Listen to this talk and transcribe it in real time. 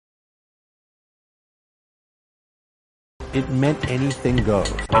it meant anything goes.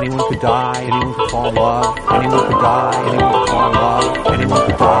 Anyone could die, anyone could fall in love, anyone could die, anyone could fall in love, anyone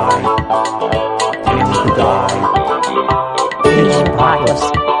could die, anyone could die. Age of Apocalypse.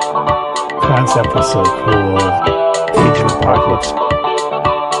 Concept was so cool. Age of Apocalypse.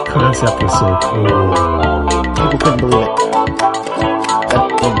 Concept was so cool. People couldn't believe it.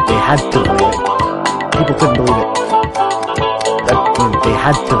 They had to believe it. People couldn't believe it. They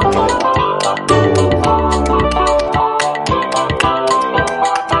had to believe it.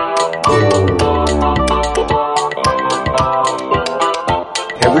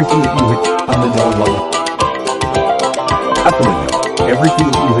 Everything that you hit on the known level. Out the window. Everything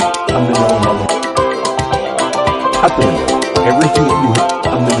that you hit on the known level. Out the window. Everything that you hit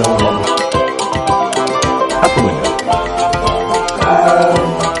on the known level. Out the window.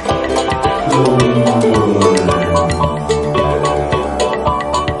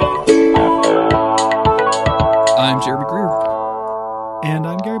 I'm Jeremy Greer. And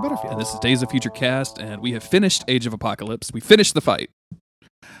I'm Gary Butterfield. And this is Days of Future Cast, and we have finished Age of Apocalypse. We finished the fight.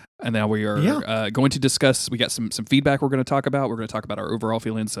 And now we are going to discuss, we got some feedback we're going to talk about. We're going to talk about our overall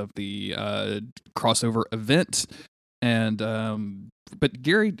feelings of the crossover event. And, but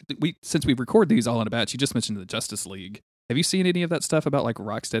Gary, since we record these all in a batch, you just mentioned the Justice League. Have you seen any of that stuff about like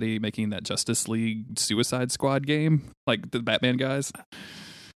Rocksteady making that Justice League Suicide Squad game? Like the Batman guys?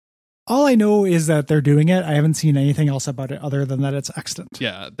 All I know is that they're doing it. I haven't seen anything else about it other than that it's excellent.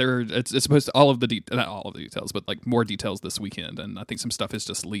 Yeah, it's supposed to not all of the details, but like more details this weekend, and I think some stuff is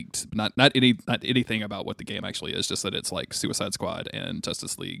just leaked. Not anything about what the game actually is, just that it's like Suicide Squad and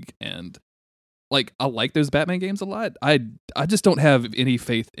Justice League, and like I like those Batman games a lot. I just don't have any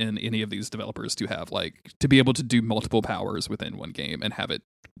faith in any of these developers to have like to be able to do multiple powers within one game and have it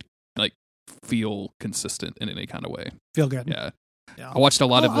like feel consistent in any kind of way. Feel good. Yeah. I watched a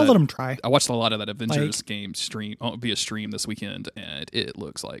lot of that. I'll let them try. I watched a lot of that Avengers game stream via stream this weekend, and it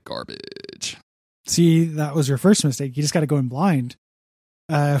looks like garbage. See, that was your first mistake. You just got to go in blind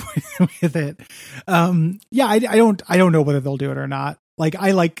with it. Yeah, I don't know whether they'll do it or not. Like,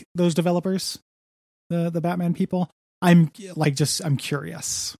 I like those developers, the Batman people. I'm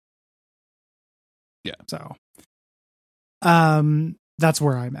curious. Yeah. So, that's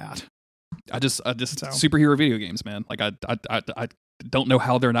where I'm at. I just superhero video games, man. Like I don't know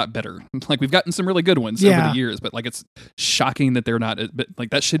how they're not better. Like we've gotten some really good ones over the years, but like it's shocking that they're not. But like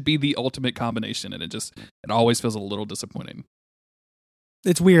that should be the ultimate combination, and it always feels a little disappointing.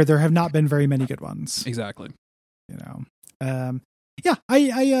 It's weird. There have not been very many good ones. Exactly. You know. Yeah.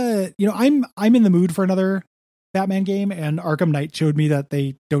 I'm in the mood for another Batman game, and Arkham Knight showed me that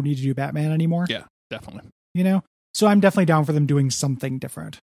they don't need to do Batman anymore. Yeah, definitely. You know, so I'm definitely down for them doing something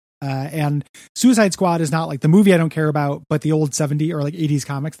different. And Suicide Squad is not like the movie I don't care about, but the old 70s or like 80s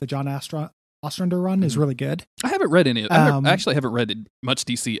comics, the John Ostrander run is really good. I haven't read any. I actually haven't read much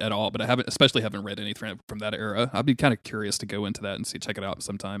DC at all, but I haven't read anything from that era. I'd be kind of curious to go into that and check it out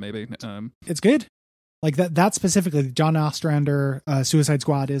sometime, maybe. It's good. Like that specifically, John Ostrander Suicide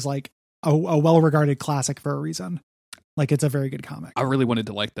Squad is like a well-regarded classic for a reason. Like it's a very good comic. I really wanted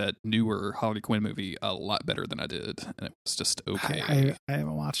to like that newer Harley Quinn movie a lot better than I did, and it was just okay. I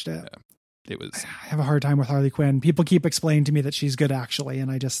haven't watched it. Yeah, it was. I have a hard time with Harley Quinn. People keep explaining to me that she's good actually,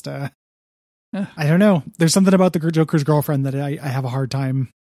 and I just I don't know. There's something about the Joker's girlfriend that I have a hard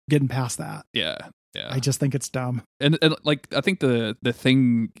time getting past that. Yeah. I just think it's dumb. And like I think the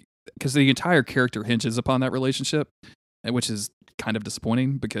thing, because the entire character hinges upon that relationship, which is kind of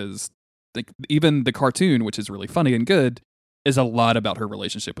disappointing because even the cartoon, which is really funny and good, is a lot about her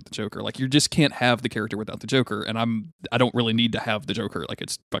relationship with the Joker. Like you just can't have the character without the Joker, and I don't really need to have the Joker. Like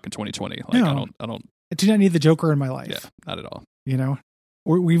it's fucking 2020. Like no, I do not need the Joker in my life. Yeah, not at all. You know,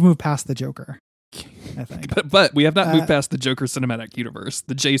 we've moved past the Joker, I think. but we have not moved past the Joker cinematic universe,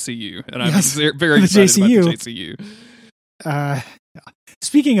 the JCU, and I'm very the excited JCU. about the JCU.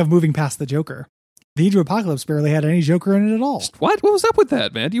 Speaking of moving past the Joker, the Age of Apocalypse barely had any Joker in it at all. What was up with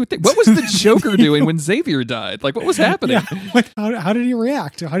that, man? What was the Joker doing when Xavier died? Like, what was happening? Yeah, like, how did he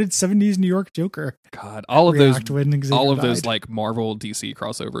react? How did 70s New York Joker? God, all of those died? like Marvel DC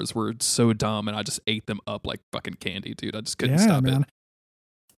crossovers were so dumb, and I just ate them up like fucking candy, dude. I just couldn't stop it.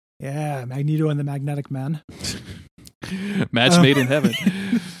 Yeah, Magneto and the Magnetic Men. Match made in heaven.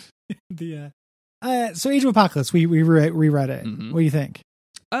 So Age of Apocalypse, we reread it. Mm-hmm. What do you think?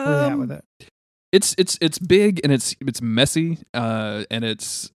 Where are you at with it? It's big and it's messy and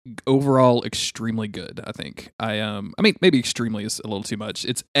it's overall extremely good. I think I mean maybe extremely is a little too much.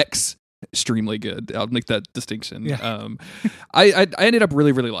 It's extremely good. I'll make that distinction. Yeah. I ended up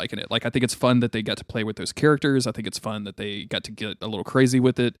really liking it. Like I think it's fun that they got to play with those characters. I think it's fun that they got to get a little crazy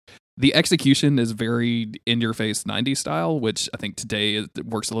with it. The execution is very in-your-face 90s style, which I think today it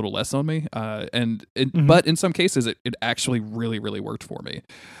works a little less on me. But in some cases, it actually really, really worked for me.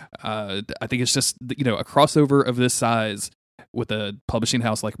 I think it's just, a crossover of this size with a publishing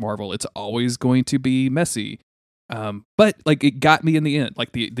house like Marvel, it's always going to be messy. But like it got me in the end.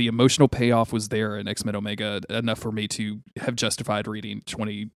 Like the emotional payoff was there in X-Men Omega enough for me to have justified reading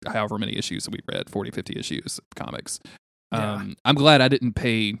 20, however many issues that we read, 40, 50 issues of comics. I'm glad I didn't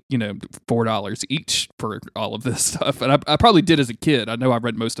pay, $4 each for all of this stuff. And I probably did as a kid. I know I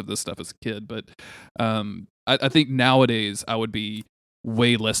read most of this stuff as a kid, but I think nowadays I would be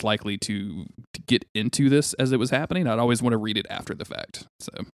way less likely to get into this as it was happening. I'd always want to read it after the fact.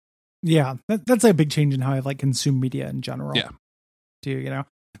 So yeah, that's a big change in how I like consume media in general. Yeah. Too,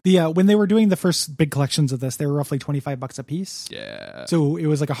 when they were doing the first big collections of this, they were roughly $25 a piece. Yeah. So it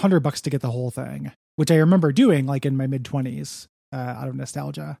was like $100 to get the whole thing, which I remember doing like in my mid-20s out of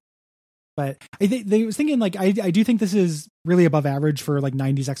nostalgia. But I was thinking like, I do think this is really above average for like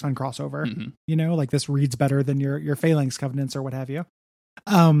 90s X-Men crossover. Mm-hmm. Like this reads better than your Phalanx Covenants or what have you.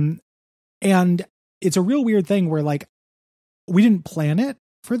 And it's a real weird thing where like we didn't plan it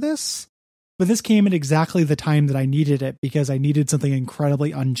for this, but this came at exactly the time that I needed it because I needed something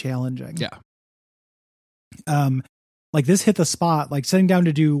incredibly unchallenging. Yeah. Like this hit the spot. Like sitting down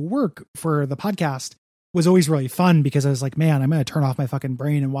to do work for the podcast was always really fun because I was like, man, I'm going to turn off my fucking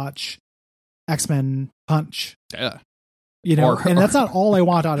brain and watch X-Men Punch. Yeah. And that's not all I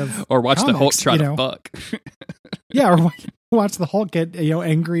want out of or watch comics, the Hulk try to fuck. Yeah, or watch the Hulk get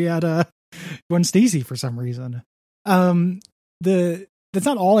angry at Gwen Stacy for some reason. That's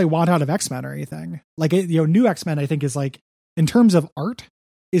not all I want out of X-Men or anything. Like new X-Men, I think is like in terms of art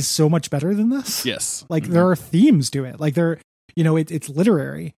is so much better than this. Yes, like there are themes to it. Like it's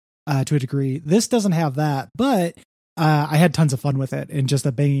literary to a degree. This doesn't have that, but I had tons of fun with it and just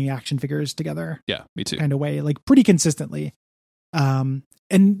the banging action figures together. Yeah, me too. Kind of way, like pretty consistently. And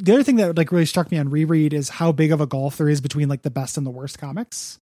the other thing that like really struck me on reread is how big of a gulf there is between like the best and the worst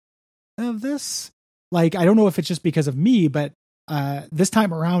comics of this. Like, I don't know if it's just because of me, but this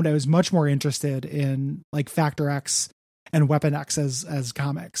time around, I was much more interested in like Factor X and Weapon X as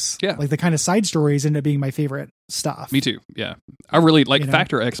comics. Yeah. Like the kind of side stories ended up being my favorite stuff. Me too. Yeah. I really like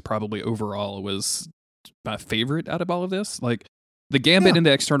Factor X probably overall was my favorite out of all of this. Like the Gambit and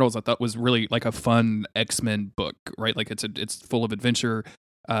the Externals I thought was really like a fun X-Men book, right? Like it's full of adventure.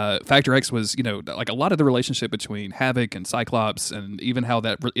 Factor X was, like a lot of the relationship between Havoc and Cyclops and even how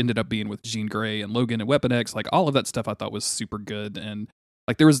that ended up being with Jean Grey and Logan and Weapon X, like all of that stuff I thought was super good. And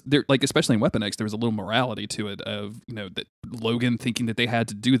like there like especially in Weapon X, there was a little morality to it of, that Logan thinking that they had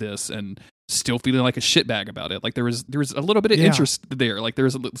to do this and still feeling like a shitbag about it. Like there was a little bit of interest there. Like there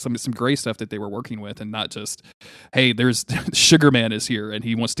was some gray stuff that they were working with and not just, hey, there's Sugar Man is here and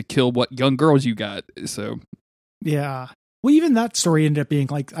he wants to kill what young girls you got. So yeah. Well, even that story ended up being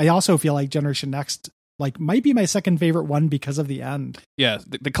like, I also feel like Generation Next like might be my second favorite one because of the end. Yeah.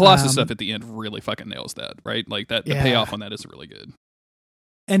 The Colossus stuff at the end really fucking nails that, right? Like that, the payoff on that is really good.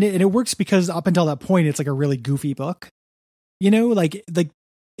 And it works because up until that point, it's like a really goofy book, like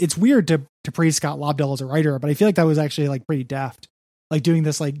it's weird to praise Scott Lobdell as a writer, but I feel like that was actually like pretty deft, like doing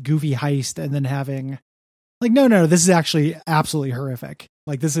this like goofy heist and then having like, no, this is actually absolutely horrific.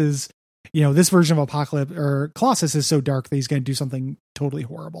 Like this is, this version of Apocalypse or Colossus is so dark that he's going to do something totally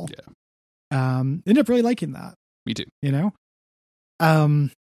horrible. Yeah. Ended up really liking that. Me too.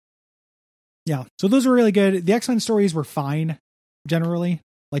 Yeah. So those were really good. The X-Men stories were fine generally,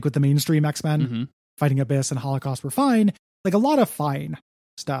 like with the mainstream X-Men fighting Abyss and Holocaust were fine. Like a lot of fine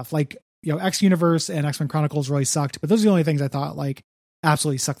stuff. Like, X Universe and X-Men Chronicles really sucked, but those are the only things I thought like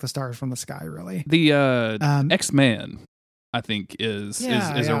absolutely sucked the stars from the sky. Really. The X-Man, I think is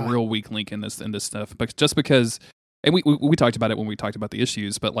a real weak link in this stuff, but just because, and we talked about it when we talked about the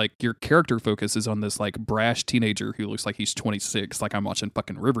issues, but like your character focus is on this like brash teenager who looks like he's 26, like I'm watching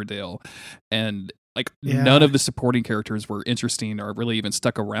fucking Riverdale, and like none of the supporting characters were interesting or really even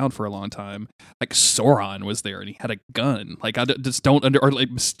stuck around for a long time. Like Sauron was there and he had a gun. Like I just don't or like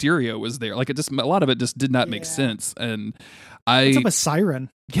Mysterio was there. Like a lot of it just did not make sense. And what's up with Siren?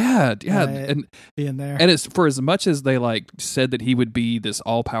 Yeah, and being there, and it's for as much as they like said that he would be this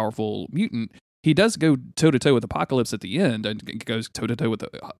all powerful mutant, he does go toe to toe with Apocalypse at the end and goes toe to toe with the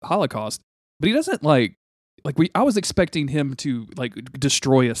Holocaust, but he doesn't I was expecting him to like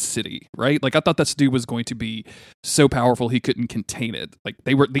destroy a city, right? Like I thought this dude was going to be so powerful he couldn't contain it. Like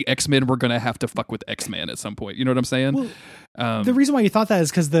the X-Men were going to have to fuck with X-Man at some point. You know what I'm saying? Well, the reason why you thought that is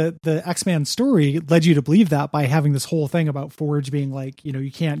because the X-Man story led you to believe that by having this whole thing about Forge being like,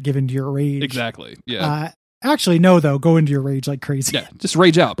 you can't give into your rage. Exactly. Yeah. Actually, no, though. Go into your rage like crazy. Yeah, just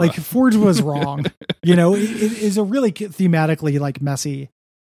rage out. Bro. Like Forge was wrong. You know, it is a really thematically like messy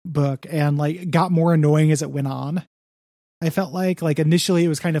book, and like got more annoying as it went on. I felt like initially it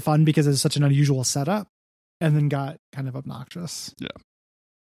was kind of fun because it's such an unusual setup, and then got kind of obnoxious. Yeah.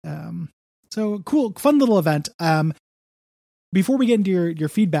 So cool, fun little event. Before we get into your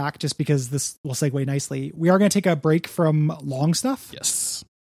feedback, just because this will segue nicely, we are going to take a break from long stuff. Yes.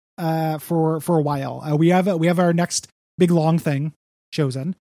 For a while. We have our next big long thing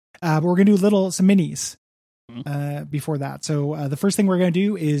chosen. But we're going to do some minis before that. So the first thing we're going to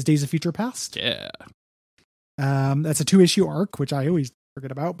do is Days of Future Past. Yeah. That's a 2-issue arc, which I always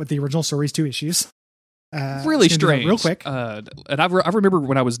forget about, but the original story is 2 issues. Really strange. Real quick. And I remember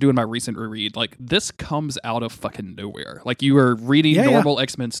when I was doing my recent reread, like this comes out of fucking nowhere. Like you are reading normal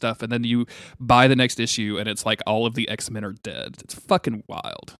X-Men stuff and then you buy the next issue and it's like all of the X-Men are dead. It's fucking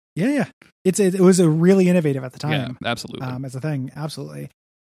wild. Yeah. It was a really innovative at the time. Yeah, absolutely. As a thing. Absolutely.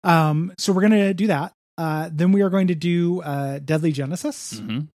 So we're going to do that. Then we are going to do Deadly Genesis,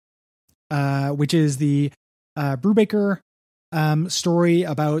 which is the Brubaker story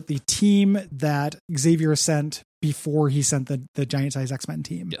about the team that Xavier sent before he sent the giant size X-Men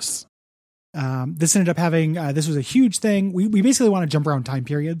team. Yes. This ended up having, this was a huge thing. We basically want to jump around time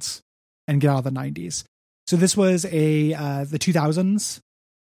periods and get out of the 90s. So this was the 2000s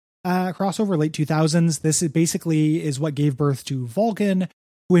crossover, late 2000s. This basically is what gave birth to Vulcan,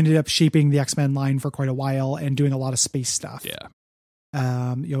 who ended up shaping the X-Men line for quite a while and doing a lot of space stuff. Yeah.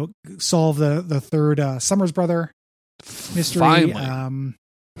 Solve the third Summers brother mystery.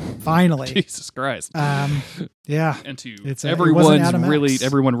 Finally. Jesus Christ. Yeah. And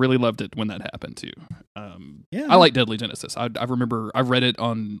everyone really loved it when that happened too. Yeah. I like Deadly Genesis. I remember I read it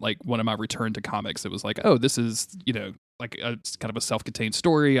on like one of my return to comics. It was like, oh, this is, like it's kind of a self-contained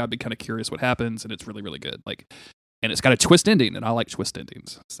story. I'd be kind of curious what happens, and it's really, really good. Like, and it's got a twist ending, and I like twist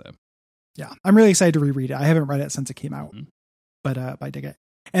endings. So yeah, I'm really excited to reread it. I haven't read it since it came out, but I dig it.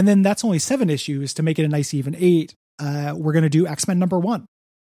 And then that's only 7 issues to make it a nice even 8. We're going to do X-Men #1.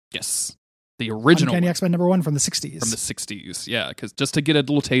 Yes. The original Uncanny X-Men #1 from the 60s. From the 60s, yeah. Because just to get a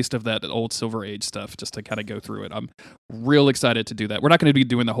little taste of that old Silver Age stuff, just to kind of go through it. I'm real excited to do that. We're not going to be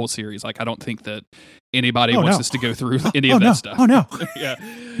doing the whole series. Like, I don't think that anybody wants us to go through any of that stuff. Oh, no. Yeah.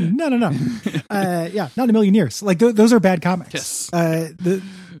 No. Yeah, not in a million years. Like, those are bad comics. Yes. The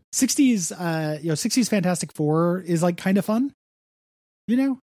 60s, 60s Fantastic Four is, like, kind of fun,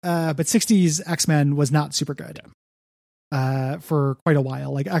 but 60s X-Men was not super good. Yeah. For quite a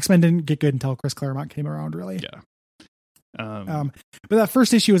while. Like X-Men didn't get good until Chris Claremont came around, really. Yeah. But that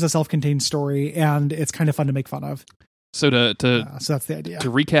first issue is a self-contained story, and it's kind of fun to make fun of. So so that's the idea. To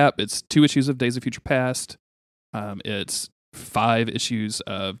recap, it's 2 issues of Days of Future Past. It's 5 issues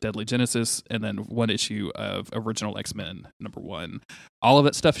of Deadly Genesis, and then 1 issue of Original X-Men #1. All of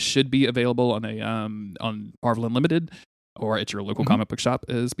that stuff should be available on on Marvel Unlimited, or at your local comic book shop,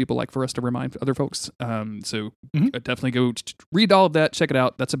 as people like for us to remind other folks. So definitely go read all of that, check it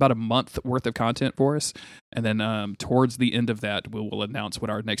out. That's about a month worth of content for us. And then towards the end of that, we'll announce what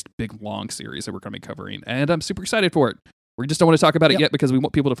our next big long series that we're going to be covering. And I'm super excited for it. We just don't want to talk about it yet because we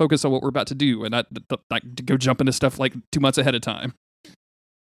want people to focus on what we're about to do and not to go jump into stuff like 2 months ahead of time.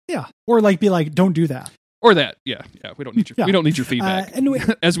 Yeah. Or be like, don't do that. Or that, yeah. We don't need your feedback.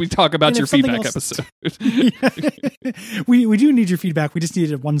 As we talk about your feedback episode, we do need your feedback. We just need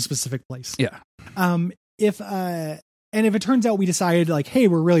it at one specific place. Yeah. If it turns out we decide like, hey,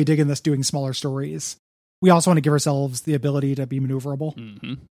 we're really digging this, doing smaller stories, we also want to give ourselves the ability to be maneuverable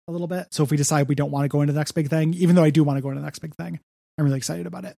a little bit. So if we decide we don't want to go into the next big thing, even though I do want to go into the next big thing, I'm really excited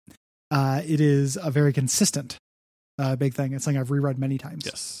about it. It is a very consistent big thing. It's something I've reread many times.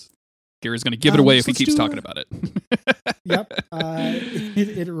 Yes. Gary's going to give it away if he keeps talking about it. Yep.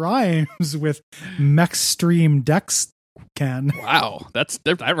 It rhymes with Mechstream Dex Ken. Wow. That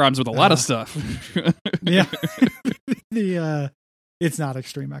rhymes with a lot of stuff. Yeah. It's not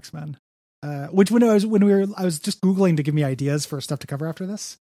Extreme X-Men. Which I was just Googling to give me ideas for stuff to cover after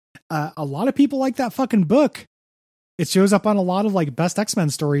this. A lot of people like that fucking book. It shows up on a lot of like best X-Men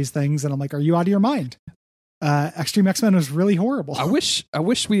stories things. And I'm like, are you out of your mind? Extreme X-Men was really horrible. I wish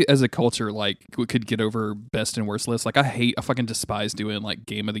we as a culture like we could get over best and worst lists. Like I fucking despise doing like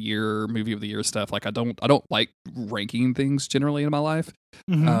game of the year, movie of the year stuff. Like I don't like ranking things generally in my life.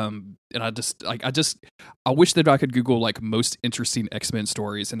 And I wish that I could Google like most interesting X-Men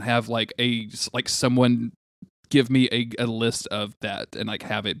stories and have like someone give me a list of that and like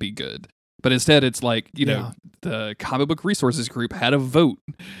have it be good. But instead, it's like, Yeah. the comic book resources group had a vote,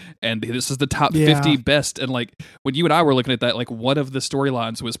 and this is the top Yeah. 50 best. And like when you and I were looking at that, like one of the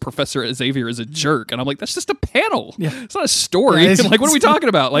storylines was Professor Xavier is a jerk, and I'm like, that's just a panel. Yeah. It's not a story. Yeah, it's like, what are we just- talking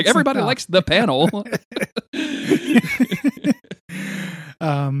about? Like it's everybody not. likes the panel.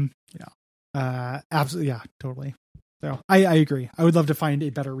 Absolutely. Yeah, totally. So I agree. I would love to find a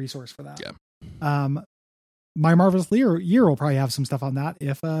better resource for that. Yeah. My Marvelous year will probably have some stuff on that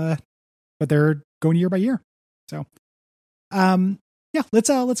but they're going year by year. So, yeah,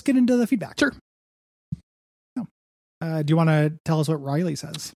 let's get into the feedback. Sure. Do you want to tell us what Riley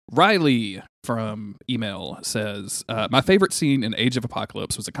says? Riley from email says, my favorite scene in Age of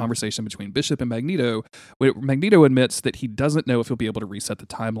Apocalypse was a conversation between Bishop and Magneto, where Magneto admits that he doesn't know if he'll be able to reset the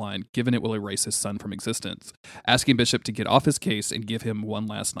timeline, given it will erase his son from existence, asking Bishop to get off his case and give them one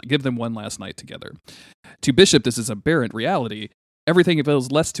last night together. To Bishop, this is a aberrant reality. Everything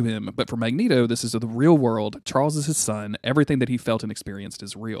feels less to him, but for Magneto, this is the real world. Charles is his son. Everything that he felt and experienced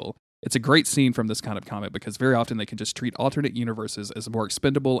is real. It's a great scene from this kind of comic because very often they can just treat alternate universes as more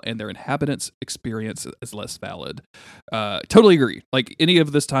expendable and their inhabitants' experience as less valid. Totally agree. Like any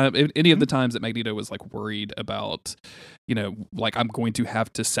of the times that Magneto was like worried about, like I'm going to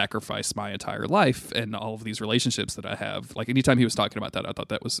have to sacrifice my entire life and all of these relationships that I have. Like anytime he was talking about that, I thought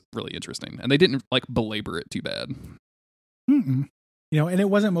that was really interesting, and they didn't like belabor it too bad. Mm-mm. And it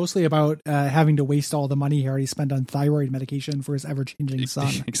wasn't mostly about having to waste all the money he already spent on thyroid medication for his ever-changing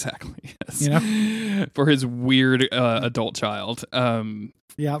son. Exactly. Yes. For his weird adult child.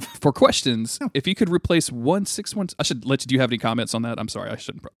 Yeah. For questions, if you could replace 161, I should let you. Do you have any comments on that? I'm sorry, I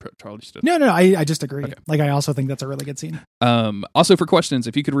shouldn't. Probably should. No. I just agree. Okay. Like I also think that's a really good scene. Also, for questions,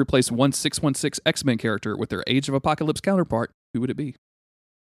 if you could replace 1616 X-Men character with their Age of Apocalypse counterpart, who would it be?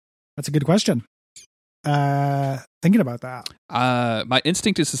 That's a good question. Thinking about that. My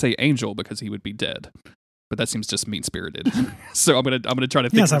instinct is to say Angel because he would be dead, but that seems just mean spirited. So I'm gonna try to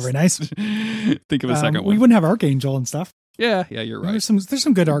think. Yeah, it's not very nice. Think of a second one. We wouldn't have Archangel and stuff. Yeah, you're right. There's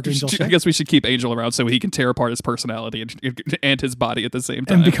some good Archangel I shit. guess we should keep Angel around so he can tear apart his personality and his body at the same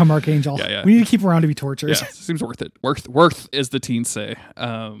time And become Archangel. Yeah. We need to keep him around to be tortured. Yeah, seems worth it. Worth, as the teens say.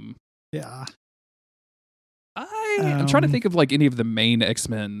 Yeah. I'm trying to think of like any of the main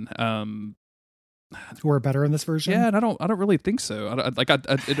X-Men. Who are better in this version? Yeah, and I don't really think so.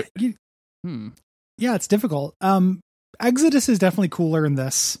 Yeah, it's difficult. Exodus is definitely cooler in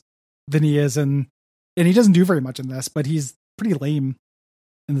this than he is and he doesn't do very much in this, but he's pretty lame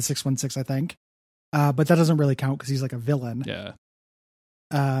in the 616, I think. But that doesn't really count because he's like a villain. Yeah.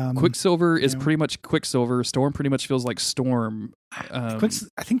 Quicksilver is pretty much Quicksilver. Storm pretty much feels like Storm. I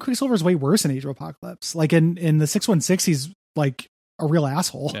think Quicksilver is way worse in Age of Apocalypse. Like in the 616, he's like a real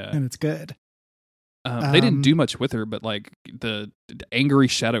asshole, and it's good. They didn't do much with her, but like the angry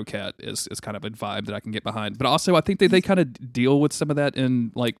Shadowcat is kind of a vibe that I can get behind. But also, I think they kind of deal with some of that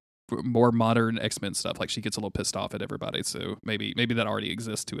in like more modern X-Men stuff. Like she gets a little pissed off at everybody, so maybe that already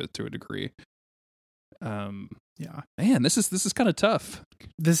exists to a degree. Yeah, man, this is kind of tough.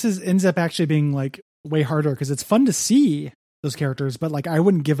 This ends up actually being like way harder because it's fun to see those characters, but like I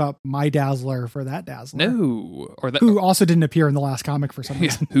wouldn't give up my Dazzler for that Dazzler. No, or that who also didn't appear in the last comic for some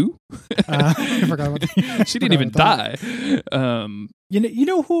reason. Who? I forgot about that. She didn't even die. You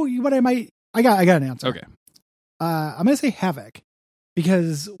know who? What I got an answer. Okay. I'm gonna say Havoc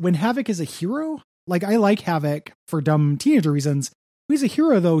because when Havoc is a hero, like I like Havoc for dumb teenager reasons. When he's a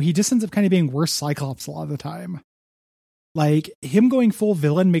hero though, he just ends up kind of being worse Cyclops a lot of the time. Like him going full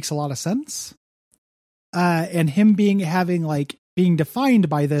villain makes a lot of sense. And him being defined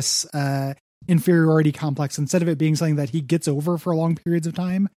by this inferiority complex instead of it being something that he gets over for long periods of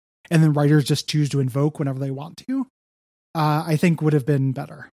time and then writers just choose to invoke whenever they want to, I think would have been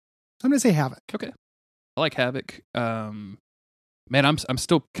better. So I'm going to say Havoc. Okay. I like Havoc. Man, I'm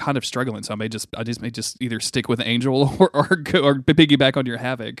still kind of struggling, so I may just either stick with Angel or piggyback on your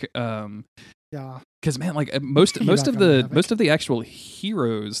Havoc. Yeah. Because man, like most of the actual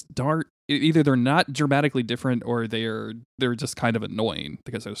heroes either they're not dramatically different or they're just kind of annoying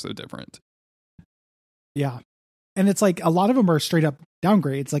because they're so different. Yeah, and it's like a lot of them are straight up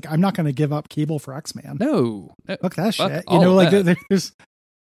downgrades. Like I'm not going to give up Cable for X-Man. No, fuck that shit. There's,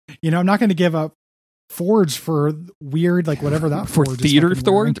 I'm not going to give up Forge for weird, like whatever that for Forge theater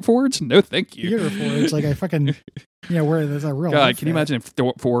Forge. No, thank you. Theater Forge, like I fucking where there's a real. God, can you imagine if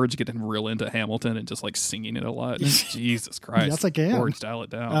Forge getting real into Hamilton and just like singing it a lot? Jesus Christ, that's like Forge, dial it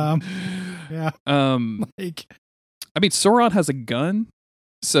down. Yeah. Like, I mean, Sauron has a gun,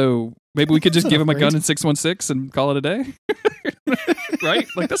 so maybe we could just give him a gun in 616 and call it a day, right?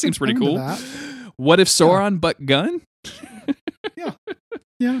 Like that seems pretty cool. What if Sauron but gun?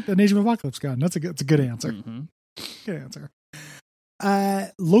 Yeah, an Age of Apocalypse gun. That's a good answer. Mm-hmm. Good answer.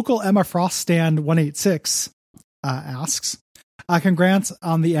 Local Emma Frost Stand 186 asks, congrats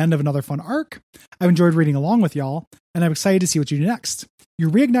on the end of another fun arc. I've enjoyed reading along with y'all, and I'm excited to see what you do next. You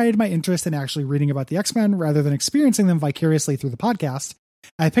reignited my interest in actually reading about the X-Men rather than experiencing them vicariously through the podcast.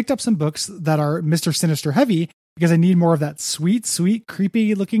 I picked up some books that are Mr. Sinister heavy because I need more of that sweet,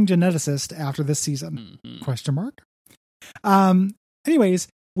 creepy looking geneticist after this season. Mm-hmm. Anyways,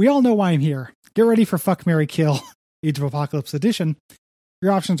 we all know why I'm here. Get ready for Fuck, Marry, Kill Age of Apocalypse edition.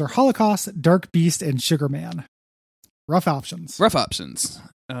 Your options are Holocaust, Dark Beast, and Sugar Man. Rough options.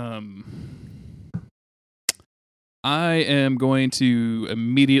 I am going to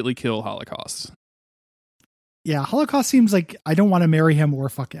immediately kill Holocaust. Yeah, Holocaust seems like I don't want to marry him or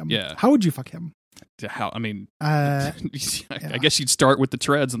fuck him. Yeah. How would you fuck him? I mean, I guess you'd start with the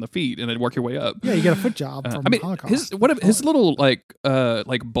treads and the feet and then work your way up. Yeah, you get a foot job from Holocaust. His little like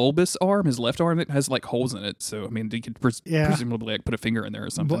bulbous arm, his left arm, it has like holes in it. So I mean, you could presumably like put a finger in there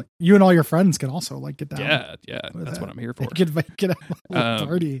or something. But you and all your friends can also like get down. Yeah, that's what I'm here for. Get a little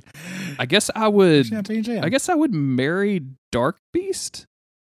party. I guess I would. Champagne jam. I guess I would marry Dark Beast.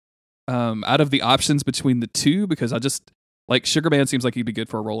 Out of the options between the two, because I just. Like, Sugar Man seems like he'd be good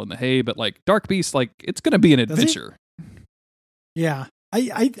for a roll in the hay, but, like, Dark Beast, like, it's going to be an adventure. Yeah.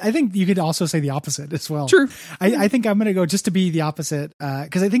 I think you could also say the opposite as well. True. I think I'm going to go just to be the opposite,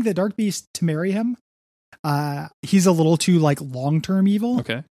 because I think that Dark Beast, to marry him, he's a little too, like, long-term evil.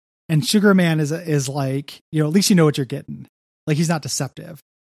 Okay. And Sugar Man is like, at least you know what you're getting. Like, he's not deceptive.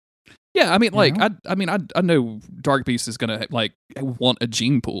 Yeah, I mean, like, I know Dark Beast is gonna like want a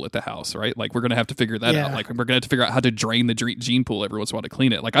gene pool at the house, right? Like, we're gonna have to figure that out. Like, we're gonna have to figure out how to drain the gene pool every once in a while to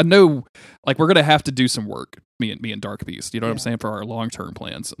clean it. Like, I know, like, we're gonna have to do some work, me and Dark Beast. You know what I'm saying, for our long term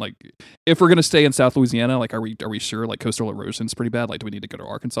plans. Like, if we're gonna stay in South Louisiana, like, are we sure? Like, coastal erosion's pretty bad. Like, do we need to go to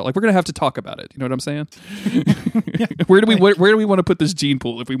Arkansas? Like, we're gonna have to talk about it. You know what I'm saying? Where do we want to put this gene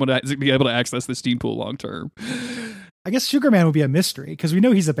pool if we want to be able to access this gene pool long term? I guess Sugar Man would be a mystery because we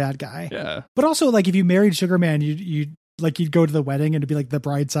know he's a bad guy. Yeah. But also, like, if you married Sugar Man, you'd go to the wedding and it'd be like the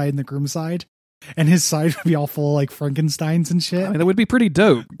bride side and the groom side, and his side would be all full of, like, Frankensteins and shit. I mean, that would be pretty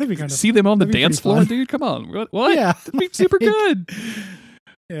dope. That'd be kind of, see them on the dance floor, dude. Come on, what? Yeah, that'd be super good.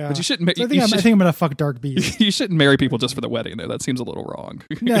 Yeah, but you shouldn't. So I think I'm gonna fuck Dark Beast. You shouldn't marry people just for the wedding, though. That seems a little wrong.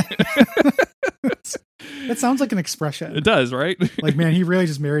 Yeah. That sounds like an expression. It does, right? Like, man, he really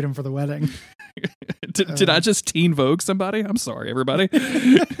just married him for the wedding. Did I just Teen Vogue somebody? I'm sorry, everybody.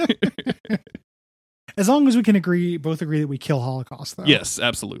 As long as we can both agree that we kill Holocaust, though. Yes,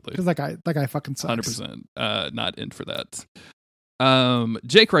 absolutely. Because that guy fucking sucks. 100%. Not in for that.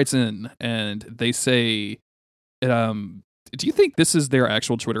 Jake writes in and they say, do you think this is their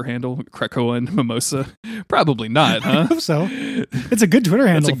actual Twitter handle, Krakoan Mimosa? Probably not, huh? I hope so. It's a good Twitter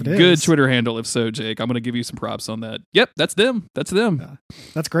handle. It's a good Twitter handle if so, Jake. I'm going to give you some props on that. Yep, that's them. Yeah,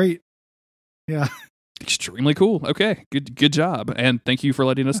 that's great. Yeah. Extremely cool. Okay, good job. And thank you for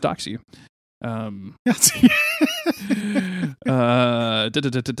letting us dox you. It's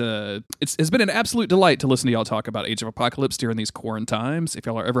been an absolute delight to listen to y'all talk about Age of Apocalypse during these quarantine times. If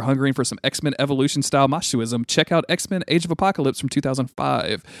y'all are ever hungering for some X-Men Evolution style Mashuism, check out X-Men Age of Apocalypse from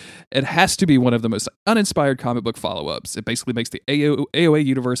 2005. It has to be one of the most uninspired comic book follow-ups. It basically makes the AOA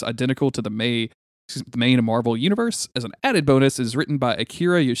universe identical to the main Marvel universe. As an added bonus, is written by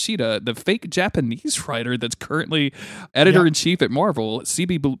Akira Yoshida, the fake Japanese writer that's currently editor-in-chief at Marvel.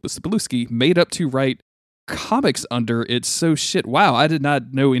 CB Cebulski made up to write comics under. It's so shit. Wow, I did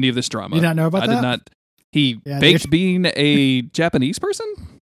not know any of this drama. You did not know about that? I did not. He faked being a Japanese person?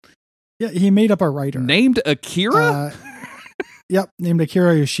 Yeah, he made up a writer. Named Akira? Yep, named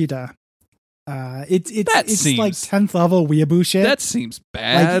Akira Yoshida. It's seems, like 10th level weeaboo shit. That seems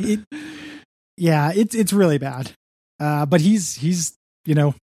bad. Like yeah, it's really bad. But he's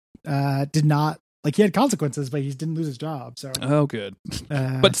did not, like, he had consequences, but he didn't lose his job. So good.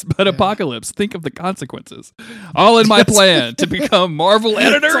 But Apocalypse, think of the consequences. All in my plan to become Marvel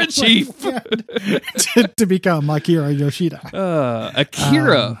editor in chief. to become Akira Yoshida.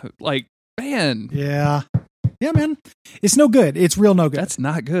 Akira, like, man. Yeah. Yeah, man. It's no good. It's real no good. That's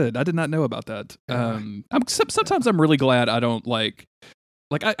not good. I did not know about that. Sometimes I'm really glad I don't like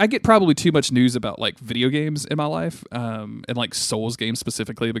I get probably too much news about, like, video games in my life, and, like, Souls games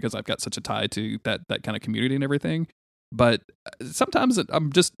specifically, because I've got such a tie to that kind of community and everything. But sometimes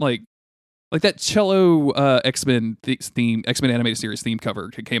I'm just like that Cello X-Men animated series theme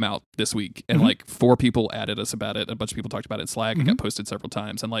cover came out this week, and like 4 people added us about it. A bunch of people talked about it in Slack and got posted several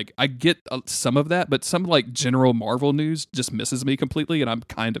times. And, like, I get some of that, but some, like, general Marvel news just misses me completely, and I'm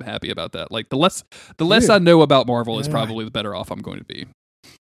kind of happy about that. Like, the less I know about Marvel is probably the better off I'm going to be.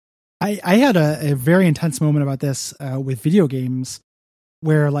 I had a very intense moment about this with video games,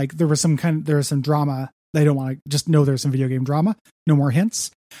 where like there was some drama. I don't want to just know there's some video game drama. No more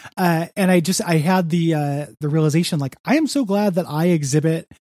hints. And I had the realization, like, I am so glad that I exhibit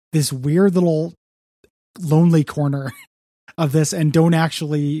this weird little lonely corner of this and don't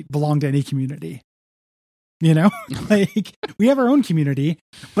actually belong to any community. You know, like we have our own community,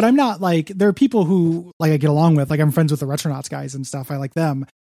 but I'm not like, there are people who like I get along with, like I'm friends with the Retronauts guys and stuff. I like them,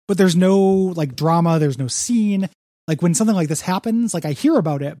 but there's no like drama. There's no scene. Like when something like this happens, like I hear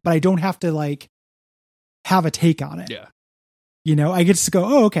about it, but I don't have to like have a take on it. Yeah. You know, I get to go,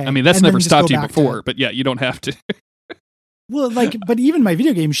 oh, okay. I mean, that's and never then just stopped go you back before, to, but yeah, you don't have to. well, like, but even my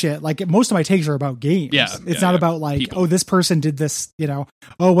video game shit, like most of my takes are about games. Yeah, It's not about like, people. oh, this person did this, you know,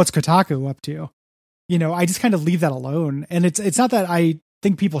 oh, what's Kotaku up to? You know, I just kind of leave that alone. And it's not that I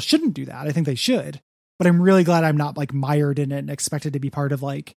think people shouldn't do that. I think they should, but I'm really glad I'm not like mired in it and expected to be part of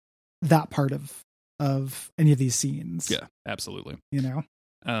like that part of any of these scenes. Yeah, absolutely. You know?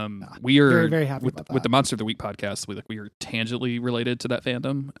 We are very, very happy about that. with the Monster of the Week podcast. We are tangentially related to that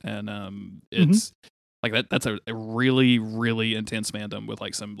fandom, and it's like that's a really, really intense fandom with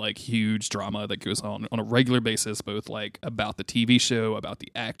like some like huge drama that goes on a regular basis, both like about the TV show, about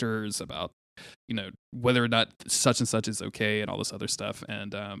the actors, about, you know, whether or not such and such is okay, and all this other stuff.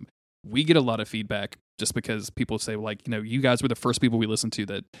 And we get a lot of feedback just because people say, like, you know, you guys were the first people we listened to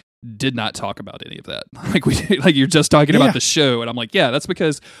that did not talk about any of that. Like like you're just talking about the show, and I'm like, yeah, that's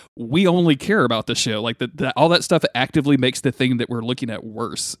because we only care about the show. Like all that stuff actively makes the thing that we're looking at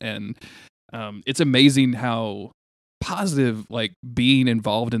worse. And it's amazing how positive like being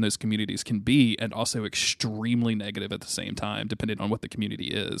involved in those communities can be, and also extremely negative at the same time, depending on what the community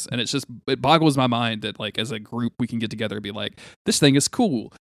is. And it boggles my mind that like as a group we can get together and be like, this thing is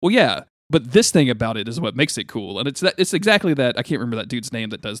cool. Well, yeah, but this thing about it is what makes it cool. And it's exactly that. I can't remember that dude's name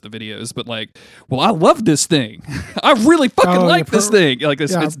that does the videos, but like, well, I love this thing. I really fucking like this thing. Like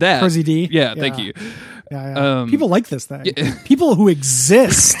it's that. Percy D. Yeah, thank you. Yeah. People like this thing. People who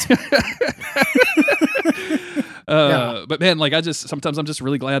exist. But man, like sometimes I'm just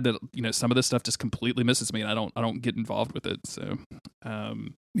really glad that, you know, some of this stuff just completely misses me, and I don't get involved with it. So,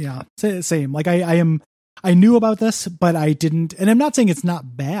 yeah, same. Like I knew about this, but I didn't, and I'm not saying it's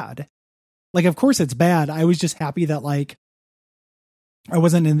not bad. Like, of course it's bad. I was just happy that like I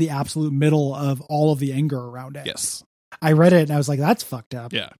wasn't in the absolute middle of all of the anger around it. Yes. I read it and I was like, that's fucked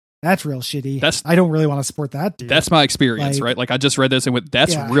up. Yeah. That's real shitty. I don't really want to support that dude. That's my experience, right? Like I just read this and went,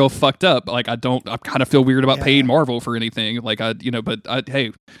 that's real fucked up. Like I kind of feel weird about paying Marvel for anything. Like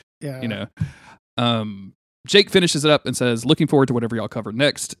hey, you know, Jake finishes it up and says, looking forward to whatever y'all cover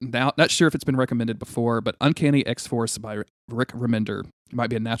next. Now, not sure if it's been recommended before, but Uncanny X-Force by Rick Remender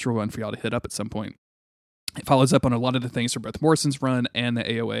might be a natural one for y'all to hit up at some point. It follows up on a lot of the things from both Morrison's run and the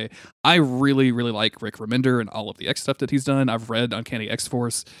AOA. I really, really like Rick Remender and all of the X stuff that he's done. I've read Uncanny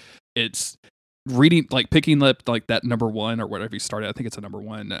X-Force. It's reading, like picking up like that number 1 or whatever you started, I think it's a number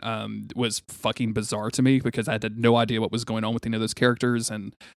 1, was fucking bizarre to me because I had no idea what was going on with any of those characters.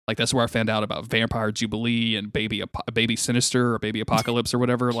 And like that's where I found out about Vampire Jubilee and Baby Sinister or Baby Apocalypse or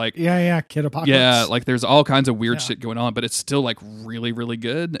whatever. Like Kid Apocalypse. Yeah, like there's all kinds of weird shit going on, but it's still like really, really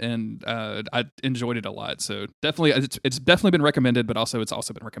good, and I enjoyed it a lot. So definitely, it's definitely been recommended, but also it's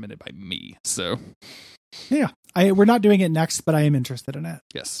also been recommended by me. So yeah, we're not doing it next, but I am interested in it.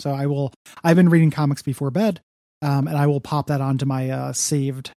 Yes. So I've been reading comics before bed, and I will pop that onto my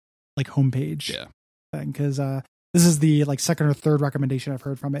saved like homepage thing, because this is the like second or third recommendation I've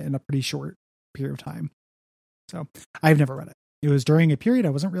heard from it in a pretty short period of time. So I've never read it. It was during a period I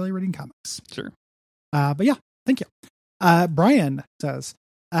wasn't really reading comics. Sure. But yeah, thank you. Brian says,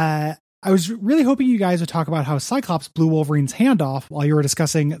 I was really hoping you guys would talk about how Cyclops blew Wolverine's hand off while you were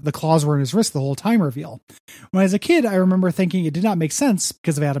discussing the claws were in his wrist the whole time reveal. When I was a kid, I remember thinking it did not make sense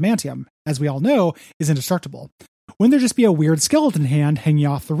because of adamantium, as we all know, is indestructible. Wouldn't there just be a weird skeleton hand hanging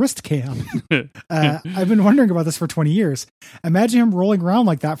off the wrist cam? I've been wondering about this for 20 years. Imagine him rolling around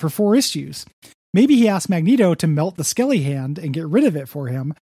like that for 4 issues. Maybe he asked Magneto to melt the Skelly hand and get rid of it for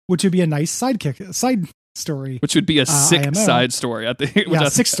him, which would be a nice side story, which would be a sick side story. I think.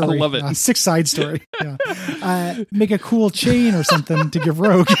 Sick story. I love it. Sick side story. Yeah. Make a cool chain or something to give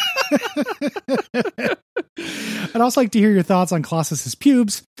Rogue. I'd also like to hear your thoughts on Colossus's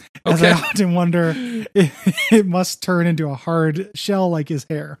pubes, as I often wonder if it must turn into a hard shell like his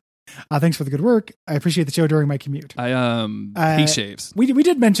hair. Thanks for the good work. I appreciate the show during my commute. He shaves. We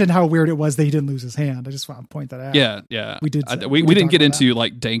did mention how weird it was that he didn't lose his hand. I just want to point that out. Yeah. We did. We didn't get into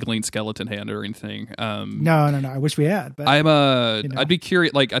like dangling skeleton hand or anything. No. I wish we had. But I'd be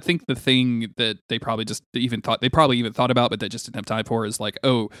curious. Like, I think the thing that they probably even thought about, but they just didn't have time for is like,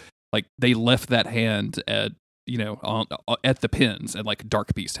 like they left that hand at at the pins, and like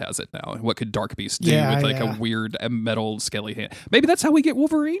Dark Beast has it now. And what could Dark Beast do with like a weird metal scaly hand? Maybe that's how we get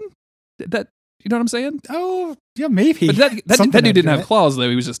Wolverine. That you know what I'm saying? Oh yeah, maybe. But that dude didn't have claws though.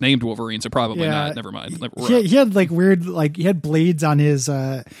 He was just named Wolverine, so probably not. Never mind. He had like weird, like he had blades on his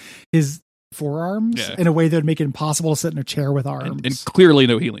forearms in a way that would make it impossible to sit in a chair with arms, and clearly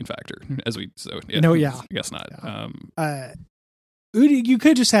no healing factor. I guess not. Yeah. You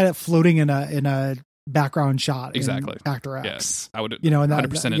could just had it floating in a background shot. Exactly. In Factor X. Yeah, I would.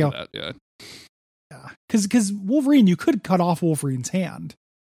 100% into that. Yeah. Yeah. Because Wolverine, you could cut off Wolverine's hand.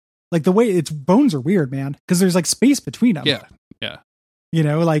 Like the way its bones are weird, man. Because there's like space between them. Yeah. Yeah.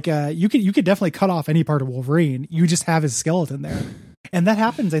 Like you could definitely cut off any part of Wolverine. You just have his skeleton there. And that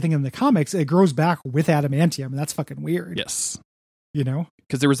happens, I think, in the comics. It grows back with adamantium, and that's fucking weird. Yes.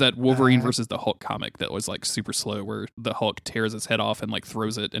 Because there was that Wolverine versus the Hulk comic that was like super slow, where the Hulk tears his head off and like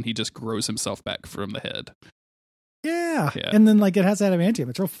throws it, and he just grows himself back from the head. Yeah. And then like it has adamantium.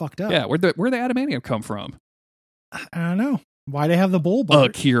 It's real fucked up. Yeah. Where'd the adamantium come from? I don't know. Why they have the bowl?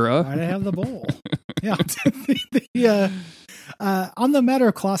 Akira. Why they have the bowl? Yeah. On the matter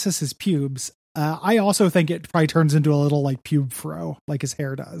of Colossus's pubes, I also think it probably turns into a little like pube fro, like his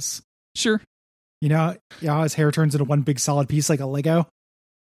hair does. Sure. His hair turns into one big solid piece, like a Lego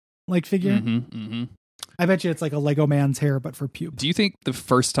like figure. Mm-hmm. I bet you it's like a Lego man's hair, but for pubes. Do you think the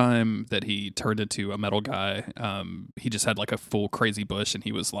first time that he turned into a metal guy, he just had like a full crazy bush, and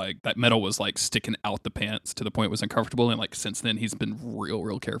he was like, that metal was like sticking out the pants to the point it was uncomfortable, and like since then he's been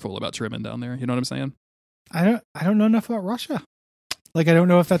real careful about trimming down there. You know what I'm saying? I don't know enough about Russia. Like I don't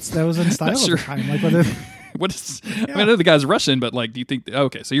know if that was in style at the time. Like whether. I know the guy's Russian, but like, do you think?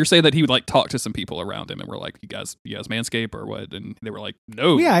 Okay, so you're saying that he would like talk to some people around him, and we're like, you guys manscape or what? And they were like,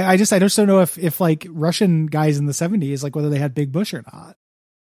 no. Yeah, I just don't know if like Russian guys in the 70s, like whether they had big bush or not.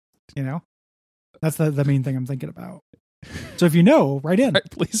 That's the main thing I'm thinking about. So if you know, write in.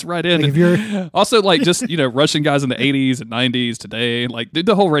 Please write in. Like if you're also like just Russian guys in the 80s and 90s today, like did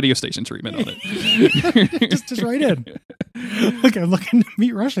the whole radio station treatment on it. just write in. Look, I'm looking to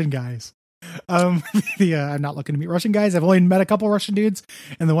meet Russian guys. I'm not looking to meet Russian guys. I've only met a couple Russian dudes,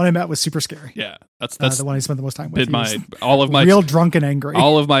 and the one I met was super scary. Yeah, that's the one I spent the most time with. All of my real drunk and angry.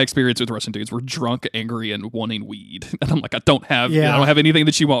 All of my experience with Russian dudes were drunk, angry, and wanting weed. And I'm like, I don't have anything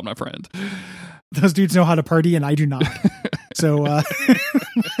that you want, my friend. Those dudes know how to party, and I do not. So,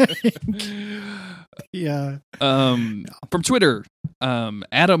 yeah. From Twitter,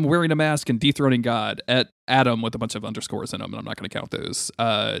 Adam wearing a mask and dethroning God at Adam with a bunch of underscores in them, and I'm not going to count those.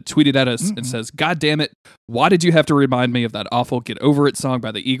 Tweeted at us and says, "God damn it! Why did you have to remind me of that awful Get Over It song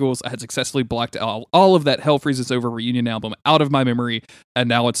by the Eagles? I had successfully blocked all of that Hell Freezes Over reunion album out of my memory, and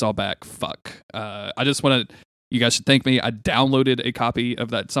now it's all back. Fuck. I just want to." You guys should thank me. I downloaded a copy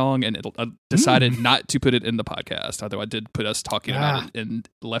of that song and decided not to put it in the podcast, although I did put us talking about it and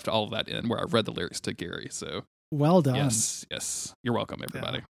left all of that in where I read the lyrics to Gary. So well done. Yes. You're welcome,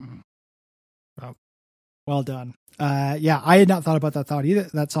 everybody. Yeah. Well done. I had not thought about that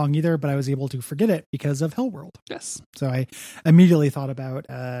song either, but I was able to forget it because of Hell World. Yes. So I immediately thought about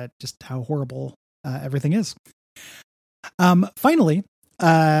just how horrible everything is. Finally,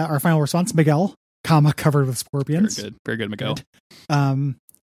 our final response, Miguel, covered with scorpions. Very good, Miguel.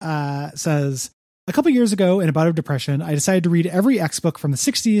 Says, a couple years ago in a bout of depression, I decided to read every X book from the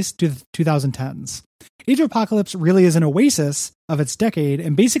 60s to the 2010s. Age of Apocalypse really is an oasis of its decade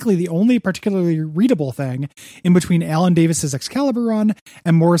and basically the only particularly readable thing in between Alan Davis's Excalibur run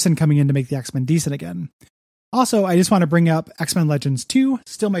and Morrison coming in to make the X-Men decent again. Also, I just want to bring up X-Men Legends 2,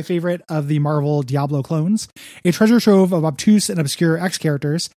 still my favorite of the Marvel Diablo clones, a treasure trove of obtuse and obscure X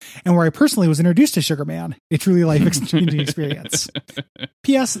characters, and where I personally was introduced to Sugar Man, a truly life-changing experience.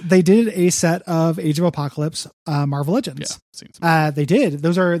 P.S. They did a set of Age of Apocalypse Marvel Legends. Yeah, they did.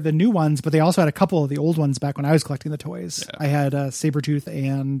 Those are the new ones, but they also had a couple of the old ones back when I was collecting the toys. Yeah. I had Sabretooth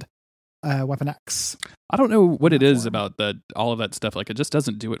and Weapon X. I don't know what it is about all of that stuff. Like, it just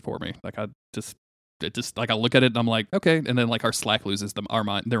doesn't do it for me. Like, it just like I look at it and I'm like, okay, and then like our Slack loses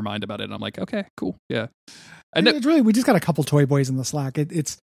their mind about it, and I'm like, okay, cool, yeah. And it's really, we just got a couple toy boys in the Slack.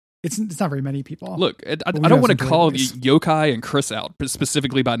 It's not very many people. Look, I don't want to call Yokai and Chris out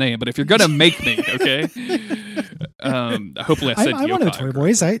specifically by name, but if you're gonna make me, okay. Hopefully I said I'm one of the toy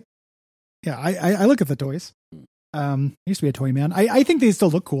boys. I look at the toys. I used to be a toy man. I think they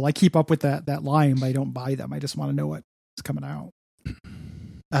still look cool. I keep up with that line, but I don't buy them. I just want to know what's coming out.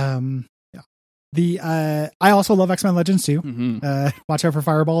 I also love X-Men Legends too. Mm-hmm. Watch out for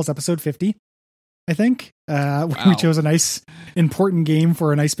Fireballs, episode 50. I think. We chose a nice important game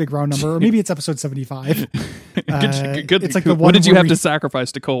for a nice big round number, or maybe it's episode 75. Good. It's like the What one did you where have to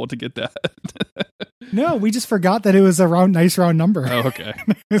sacrifice to Cole to get that? No, we just forgot that it was a nice round number. Oh, okay.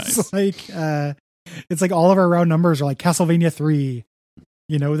 It's Nice. it's like all of our round numbers are like Castlevania 3,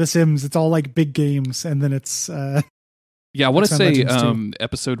 The Sims. It's all like big games, and then it's Yeah, I want to X-Men say Legends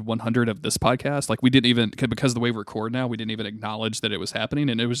episode 100 of this podcast, like we didn't even, because of the way we record now, we didn't even acknowledge that it was happening,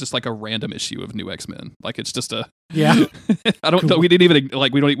 and it was just like a random issue of New X-Men. Like it's just a yeah. I don't know. Cool. We didn't even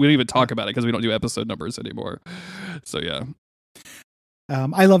like we don't even talk about it because we don't do episode numbers anymore. So yeah.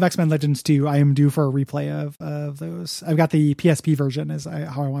 I love X-Men Legends too. I am due for a replay of those. I've got the PSP version is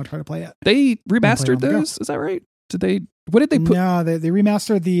how I want to try to play it. They remastered on the go. those. Is that right? What did they put? No, they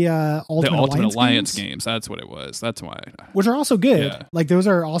remastered the Ultimate Alliance games. That's what it was. That's why. Which are also good. Yeah. Like those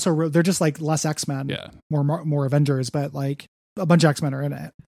are also they're just like less X-Men, Yeah. more Avengers, but like a bunch of X-Men are in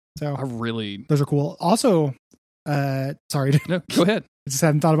it. So I really. those are cool. Also, sorry, No, go ahead. I just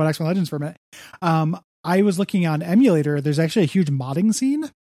hadn't thought about X-Men Legends for a minute. I was looking on emulator. There's actually a huge modding scene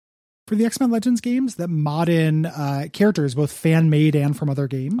for the X-Men Legends games that mod in characters, both fan made and from other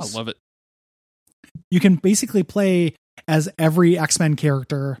games. I love it. You can basically play as every X-Men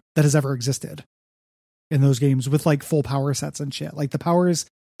character that has ever existed in those games with like full power sets and shit. Like the powers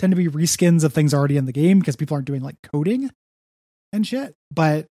tend to be reskins of things already in the game because people aren't doing like coding and shit,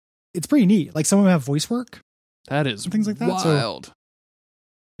 but it's pretty neat. Like some of them have voice work. That is Things like that, wild.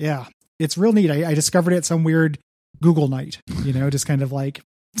 Yeah, it's real neat. I discovered it some weird Google night, just kind of like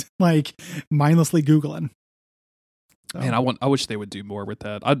mindlessly Googling. So, Man, I wish they would do more with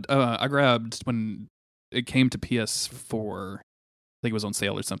that. I grabbed when it came to PS4. I think it was on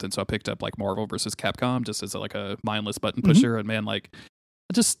sale or something. So I picked up like Marvel versus Capcom just as like a mindless button pusher. And man, like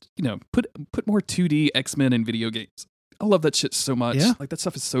just put more 2D X-Men in video games. I love that shit so much. Yeah. Like that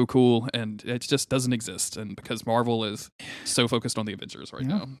stuff is so cool, and it just doesn't exist. And because Marvel is so focused on the Avengers right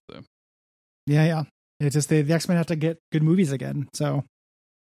now, so. Yeah. It's just the X-Men have to get good movies again, so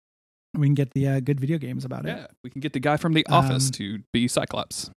we can get the good video games about it. Yeah, we can get the guy from The Office to be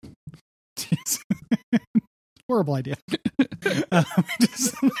Cyclops. Horrible idea.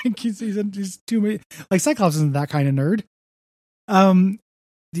 Just like he's too like Cyclops isn't that kind of nerd.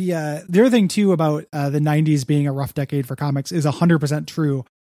 The other thing too about the 90s being a rough decade for comics is 100% true.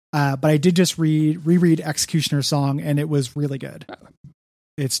 But I did just reread Executioner's Song, and it was really good.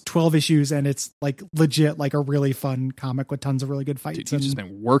 It's 12 issues, and it's like legit like a really fun comic with tons of really good fights. Dude, you've just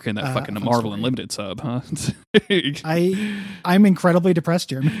been working that fucking Marvel story. Unlimited sub, huh? I'm incredibly depressed,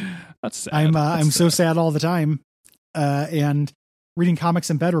 Jeremy. That's sad. I'm so sad all the time. And reading comics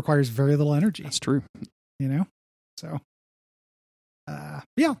in bed requires very little energy. That's true. So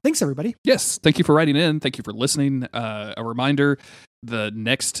yeah, thanks everybody. Yes, thank you for writing in. Thank you for listening. A reminder, the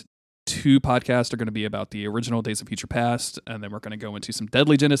next 2 podcasts are going to be about the original Days of Future Past, and then we're going to go into some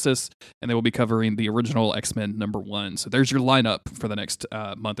Deadly Genesis, and then we'll be covering the original X-Men #1. So there's your lineup for the next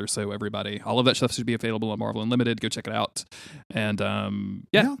month or so, everybody. All of that stuff should be available on Marvel Unlimited. Go check it out. And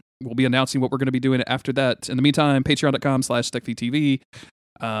yeah, we'll be announcing what we're going to be doing after that. In the meantime, patreon.com/StuckFeedTV.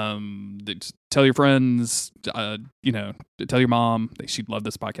 Tell your friends, tell your mom. She'd love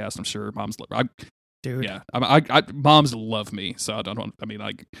this podcast, I'm sure. Dude. Yeah, moms love me, so I don't want. I mean,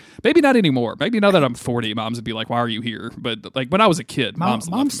 like, maybe not anymore. Maybe now that I'm 40, moms would be like, "Why are you here?" But like when I was a kid, moms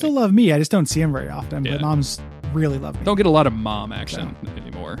still me. love me. I just don't see them very often. Yeah. But moms really love me. Don't get a lot of mom action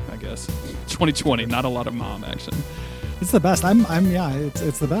anymore. I guess 2020, not a lot of mom action. It's the best.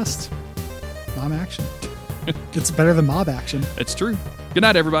 It's the best. Mom action. It's better than mob action. It's true. Good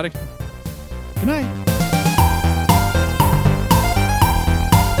night, everybody. Good night.